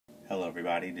Hello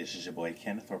everybody, this is your boy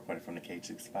Kenneth, reporting from the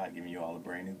KTookes spot, giving you all a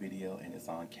brand new video, and it's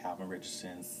on Calvin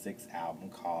Richardson's 6th album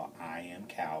called I Am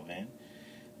Calvin.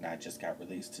 Now, it just got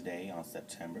released today on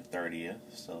September 30th,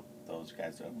 so those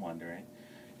guys who are wondering,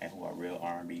 and who are real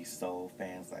R&B soul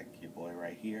fans like your boy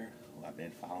right here, who I've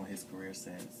been following his career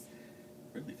since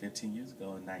really 15 years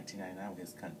ago in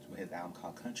 1999 with his album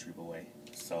called Country Boy.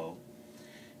 So,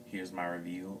 here's my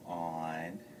review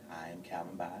on I Am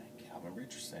Calvin by Calvin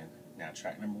Richardson. Now,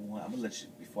 track number one, I'm going to let you,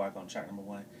 before I go on track number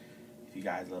one, if you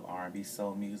guys love R&B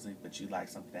soul music, but you like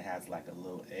something that has like a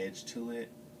little edge to it,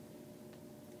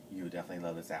 you would definitely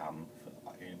love this album.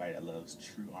 For anybody that loves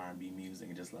true R&B music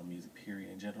and just love music period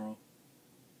in general,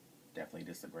 definitely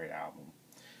this is a great album.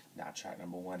 Now, track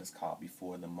number one is called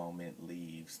Before the Moment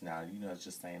Leaves. Now, you know, it's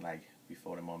just saying like,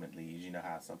 before the moment leaves. You know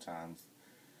how sometimes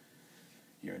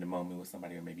you're in the moment with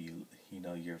somebody, or maybe you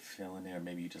know you're feeling it, or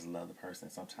maybe you just love the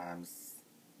person. Sometimes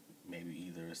maybe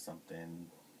either it's something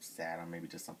sad or maybe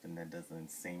just something that doesn't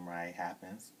seem right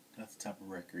happens. That's the type of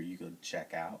record you could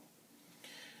check out.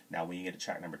 Now, when you get to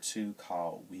track number two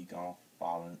called We Gon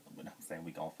Fall, when I'm saying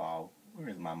We Gon Fall, where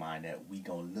is my mind at? We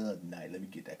Gon Love Tonight. Let me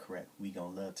get that correct. We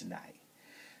Gon Love Tonight.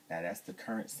 Now, that's the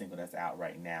current single that's out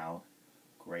right now.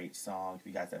 Great song. If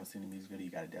you guys haven't seen the music video,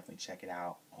 you got to definitely check it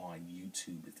out on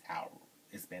YouTube. It's out.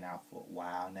 It's been out for a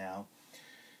while now.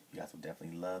 You guys will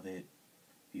definitely love it.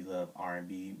 If you love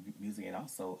R&B music, and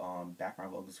also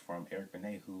background vocals from Eric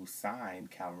Benet, who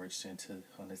signed Calvin Richardson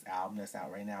on this album that's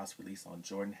out right now. It's released on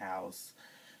Jordan House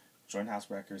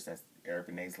Records. That's Eric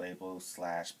Benet's label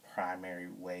 / Primary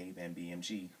Wave and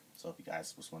BMG. So if you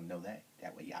guys just want to know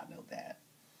that way y'all know that.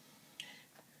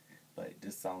 But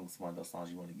this song's one of those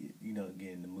songs you want to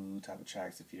get in the mood type of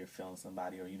tracks if you're feeling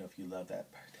somebody, or if you love that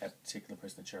particular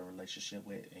person that you're in a relationship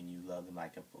with and you love them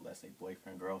like a, let's say,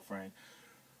 boyfriend, girlfriend,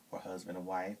 or husband and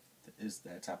wife. It's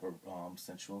that type of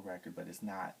sensual record, but it's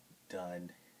not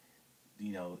done,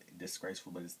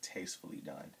 disgraceful, but it's tastefully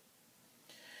done.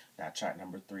 Now, track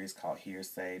number three is called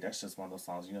Hearsay. That's just one of those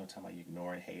songs, talking about you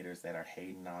ignoring haters that are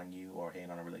hating on you or hating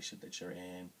on a relationship that you're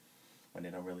in, when they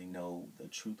don't really know the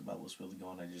truth about what's really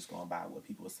going on. They're just going by what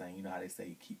people are saying. You know how they say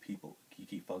you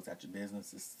keep folks out your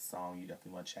business. This is a song you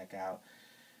definitely want to check out.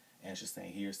 And it's just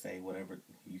saying hearsay, whatever.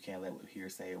 You can't let what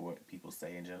hearsay or what people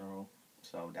say in general.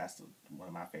 So that's one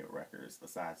of my favorite records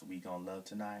besides We Gon Love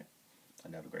Tonight.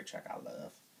 Another great track I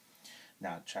love.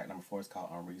 Now, track number four is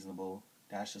called Unreasonable.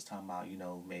 That's just talking about,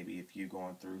 maybe if you're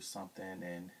going through something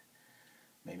and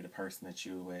maybe the person that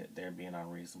you're with, they're being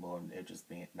unreasonable and they're just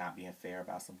not being fair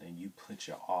about something. You put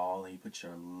your all and you put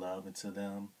your love into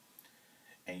them,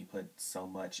 and you put so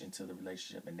much into the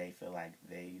relationship, and they feel like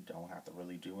they don't have to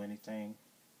really do anything,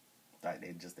 like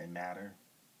they just didn't matter.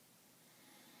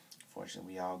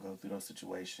 Fortunately, we all go through those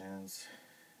situations,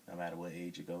 no matter what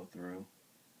age you go through.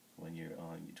 When you're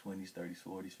on your 20s, 30s,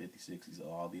 40s, 50s, 60s,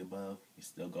 all the above, you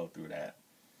still go through that.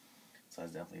 So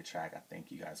it's definitely a track I think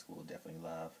you guys will definitely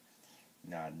love.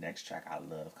 Now, next track I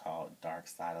love called Dark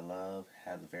Side of Love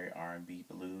has a very R&B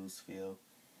blues feel.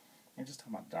 And just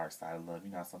talking about Dark Side of Love,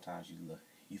 sometimes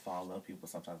you fall in love with people, but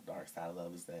sometimes the dark side of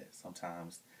love is that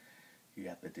sometimes you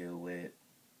have to deal with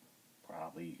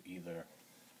probably either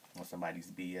somebody's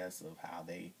BS of how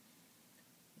they,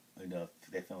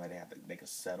 they feel like they can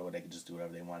settle, or they can just do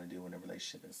whatever they want to do in a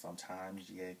relationship. And sometimes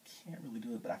you can't really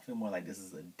do it. But I feel more like this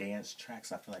is a dance track,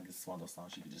 so I feel like this is one of those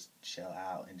songs you can just chill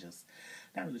out and just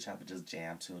not really try, but just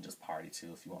jam to and just party to,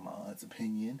 if you want my aunt's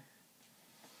opinion.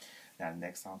 Now, the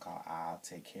next song called I'll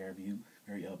Take Care of You,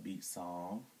 very upbeat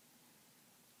song.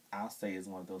 I'll say is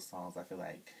one of those songs I feel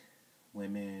like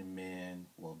women, men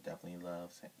will definitely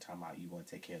love. Talking about you want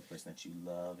to take care of the person that you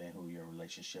love and who you're in a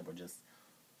relationship, or just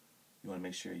you want to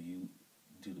make sure you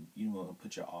want to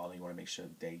put your all in. You want to make sure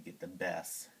they get the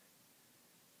best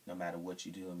no matter what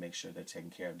you do, and make sure they're taken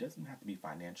care of. It doesn't have to be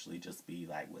financially, just be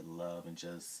like with love and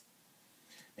just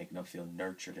making them feel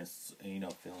nurtured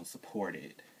and feeling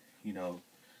supported.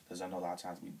 Because I know a lot of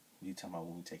times we talk about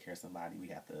when we take care of somebody, we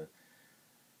have to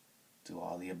do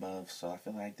all the above. So I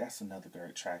feel like that's another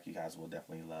great track you guys will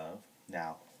definitely love.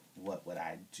 Now, what would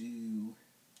I do?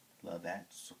 Love that.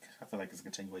 So I feel like it's a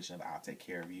continuation of I'll Take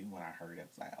Care of You. When I heard it, I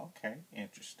was like, okay,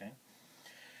 interesting.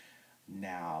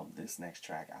 Now, this next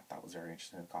track I thought was very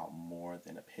interesting, called More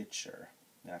Than a Picture.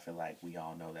 And I feel like we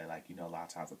all know that, a lot of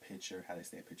times a picture, how they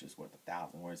say a picture is worth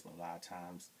 1,000 words, but a lot of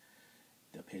times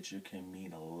the picture can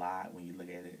mean a lot when you look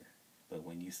at it. But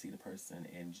when you see the person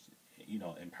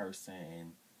in person,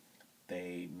 and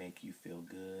they make you feel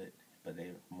good, but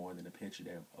they're more than a picture.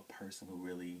 They're a person who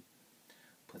really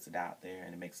puts it out there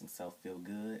and it makes themselves feel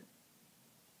good.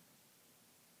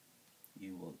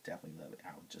 You will definitely love it,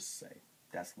 I would just say.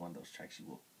 that's one of those tracks you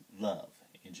will love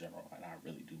in general, and I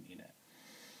really do mean that.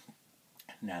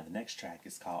 Now, the next track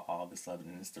is called All This Love,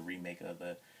 and it's the remake of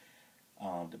the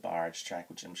DeBarge track,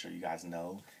 which I'm sure you guys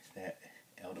know that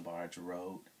El DeBarge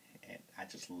wrote, and I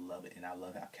just love it. And I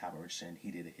love how Calvin Richardson,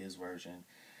 he did his version.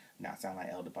 Not sound like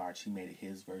El DeBarge, he made it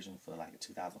his version for like a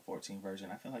 2014 version.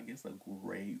 I feel like it's a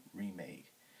great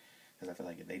remake, because I feel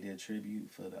like if they did a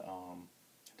tribute for the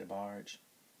DeBarge,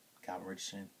 Calvin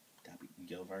Richardson, that'd be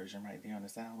your version right there on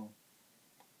this album.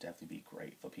 Definitely be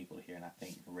great for people to hear, and I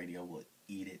think the radio would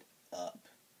eat it up.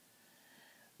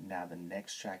 Now, the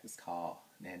next track is called,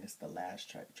 and it's the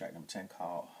last track, track number 10,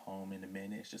 called Home in a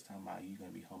Minute. It's just talking about you going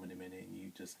to be home in a minute, and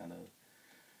you just going to,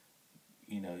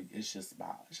 you know, it's just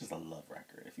a love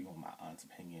record, if you want my aunt's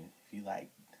opinion. If you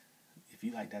like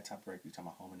that type of record, you're talking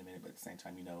about home in a minute, but at the same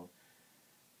time, you know,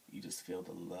 you just feel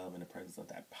the love and the presence of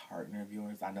that partner of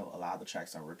yours. I know a lot of the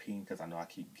tracks are repeating, because I know I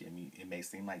keep getting me, it may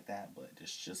seem like that, but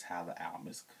it's just how the album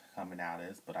is coming out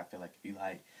is. But I feel like if you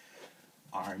like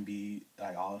R&B,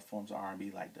 like all forms of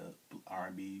R&B, like the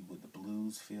R&B with the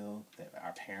blues feel that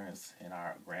our parents and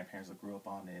our grandparents grew up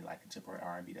on, and like contemporary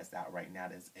R&B that's out right now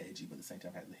that's edgy but at the same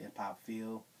time has the hip hop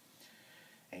feel,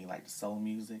 and you like the soul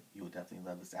music, you will definitely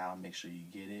love this album. Make sure you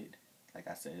get it. Like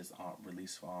I said, it's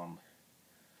released from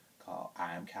called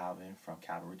I Am Calvin from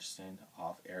Calvin Richardson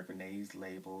off Eric Benet's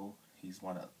label. He's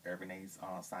one of Eric Benet's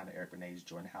signed to Eric Benet's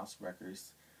Jordan House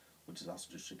Records, which is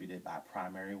also distributed by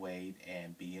Primary Wave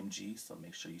and BMG. So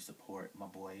make sure you support my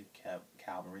boy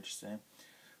Calvin Richardson.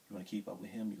 If you want to keep up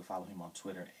with him, you can follow him on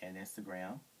Twitter and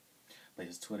Instagram. But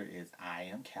his Twitter is I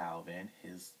Am Calvin.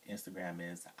 His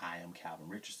Instagram is I Am Calvin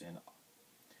Richardson.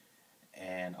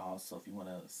 And also, if you want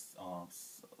to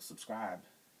subscribe,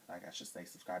 like I should say,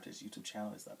 subscribe to his YouTube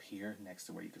channel. It's up here next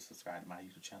to where you can subscribe to my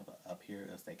YouTube channel. But up here,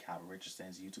 it'll say Calvin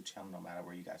Richardson's YouTube channel, no matter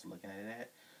where you guys are looking at it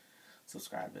at.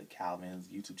 Subscribe to Calvin's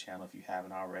YouTube channel if you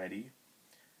haven't already,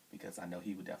 because I know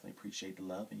he would definitely appreciate the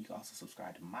love. And you can also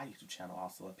subscribe to my YouTube channel,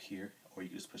 also up here, or you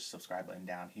can just push the subscribe button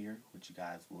down here, which you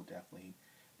guys will definitely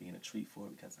be in a treat for,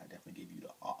 because I definitely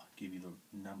give you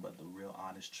the number, the real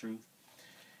honest truth,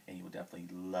 and you will definitely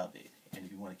love it. And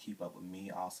if you want to keep up with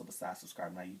me, also besides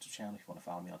subscribing to my YouTube channel, if you want to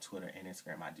follow me on Twitter and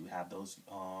Instagram, I do have those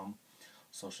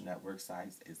social network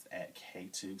sites. It's at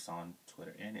KTookes on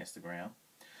Twitter and Instagram.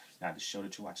 Now, the show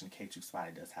that you're watching, the KTookes Spot,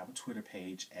 it does have a Twitter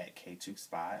page at KTookes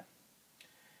Spot.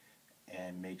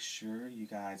 And make sure you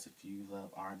guys, if you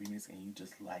love R&B music and you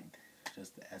just like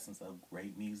just the essence of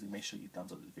great music, make sure you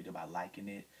thumbs up the video by liking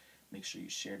it. Make sure you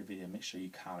share the video. Make sure you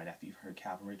comment after you've heard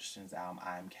Calvin Richardson's album,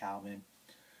 I Am Calvin.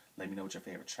 Let me know what your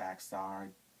favorite tracks are.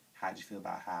 How'd you feel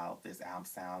about how this album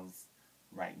sounds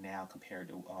right now compared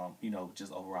to, you know,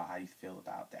 just overall how you feel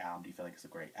about the album. Do you feel like it's a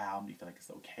great album? Do you feel like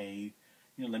it's okay?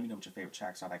 You know, let me know what your favorite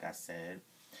tracks are, like I said.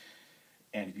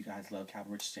 And if you guys love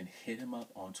Calvin Richardson, hit him up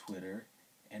on Twitter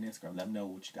and Instagram. Let him know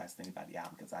what you guys think about the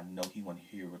album, because I know he want to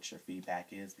hear what your feedback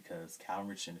is. Because Calvin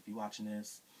Richardson, if you're watching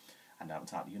this, I know I haven't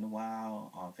talked to you in a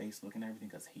while on Facebook and everything,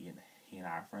 because he and I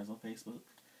are friends on Facebook.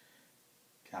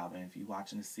 Calvin, if you're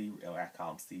watching the I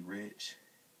call him C Rich.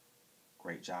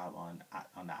 Great job on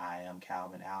the I Am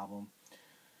Calvin album.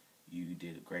 You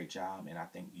did a great job, and I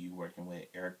think you working with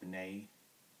Eric Benet,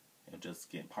 and just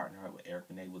getting partnered up with Eric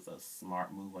Benet was a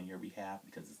smart move on your behalf,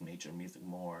 because it's made your music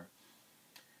more,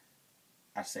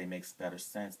 I say, makes better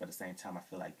sense, but at the same time I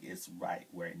feel like it's right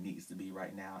where it needs to be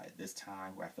right now at this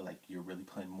time, where I feel like you're really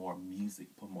putting more music,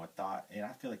 put more thought, and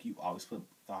I feel like you've always put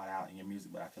thought out in your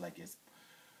music, but I feel like it's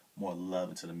more love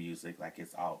into the music, like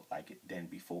it's all like it than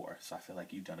before. So I feel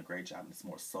like you've done a great job, and it's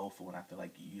more soulful, and I feel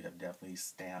like you have definitely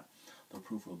stamped the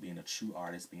proof of being a true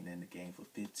artist, being in the game for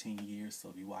 15 years. So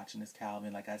if you're watching this,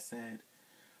 Calvin, like I said,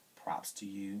 props to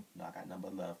you. No, I got nothing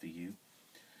but love for you.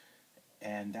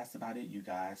 And that's about it, you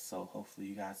guys. So hopefully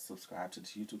you guys subscribe to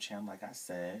this YouTube channel, like I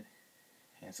said,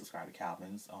 and subscribe to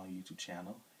Calvin's on YouTube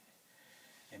channel.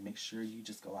 And make sure you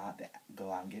just go out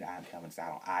and get I Am Calvin's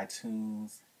out on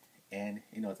iTunes. And,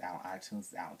 you know, it's out on iTunes,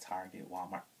 it's out on Target,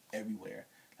 Walmart, everywhere,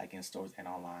 like in stores and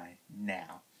online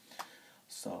now.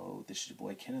 So, this is your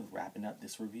boy Kenneth wrapping up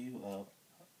this review of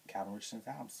Calvin Richardson's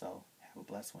album. So, have a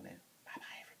blessed one, and bye-bye,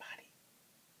 everybody.